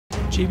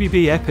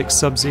GBB Epic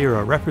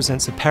Sub-Zero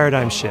represents a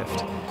paradigm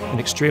shift, an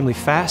extremely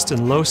fast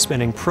and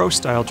low-spinning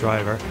pro-style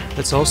driver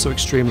that's also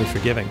extremely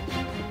forgiving.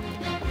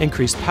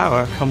 Increased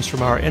power comes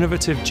from our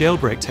innovative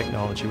jailbreak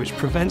technology, which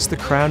prevents the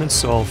crown and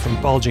sole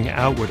from bulging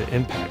outward at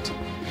impact.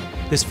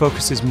 This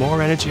focuses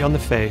more energy on the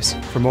face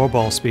for more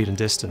ball speed and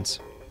distance.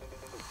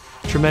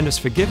 Tremendous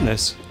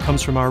forgiveness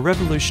comes from our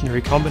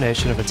revolutionary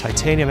combination of a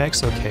titanium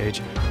exo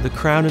cage with a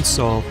crown and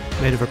sole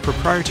made of a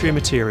proprietary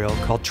material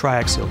called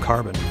triaxial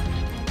carbon.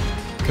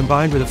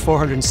 Combined with a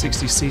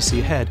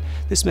 460cc head,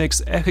 this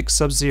makes Epic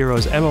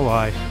Sub-Zero's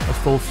MOI a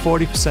full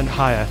 40%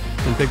 higher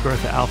than Big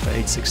Bertha Alpha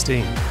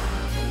 816.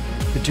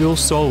 The dual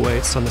sole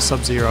weights on the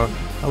Sub-Zero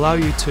allow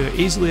you to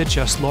easily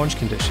adjust launch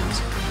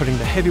conditions. Putting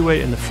the heavy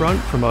weight in the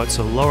front promotes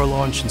a lower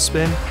launch and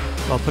spin,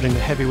 while putting the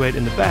heavy weight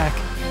in the back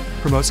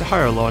promotes a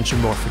higher launch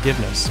and more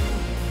forgiveness.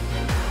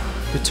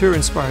 The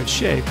Tour-inspired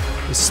shape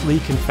is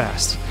sleek and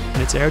fast,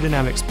 and its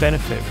aerodynamics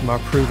benefit from our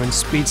proven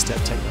speed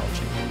step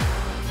technology.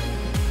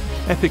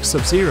 Epic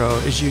Sub-Zero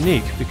is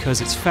unique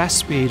because its fast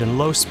speed and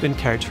low spin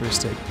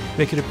characteristic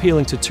make it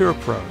appealing to tour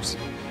pros,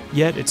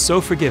 yet it's so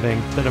forgiving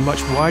that a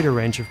much wider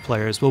range of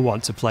players will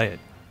want to play it.